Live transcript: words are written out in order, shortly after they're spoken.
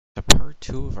The part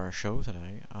two of our show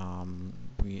today.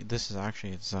 We this is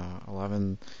actually it's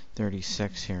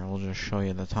 11:36 here. We'll just show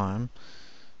you the time.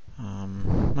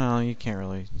 Well, you can't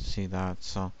really see that,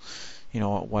 so you know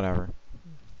what, whatever.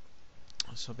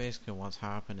 So basically, what's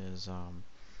happened is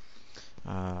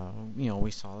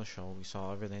we saw the show, we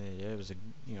saw everything they did. It was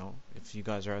if you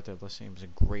guys are out there listening, it was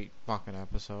a great fucking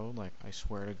episode. Like, I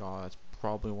swear to God, it's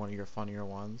probably one of your funnier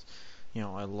ones.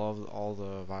 I love all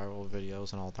the viral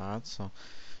videos and all that. So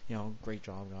great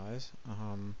job, guys.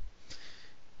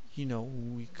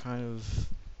 We kind of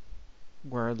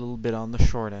were a little bit on the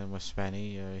short end with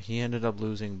Spenny. He ended up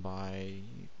losing by,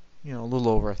 a little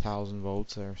over 1,000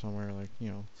 votes there, somewhere like,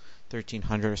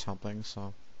 1,300 or something.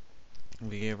 So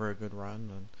we gave her a good run,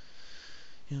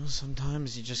 and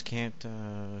sometimes you just can't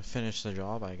finish the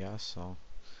job, I guess. So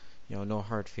no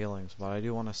hard feelings. But I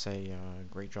do want to say,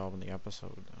 great job in the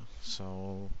episode.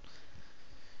 So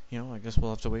I guess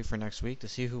we'll have to wait for next week to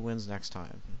see who wins next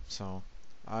time. So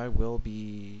I will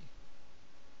be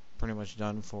pretty much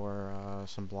done for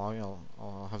some blogging.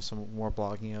 I'll have some more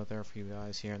blogging out there for you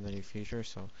guys here in the near future.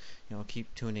 So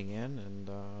keep tuning in, and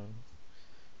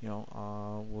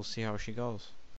we'll see how she goes.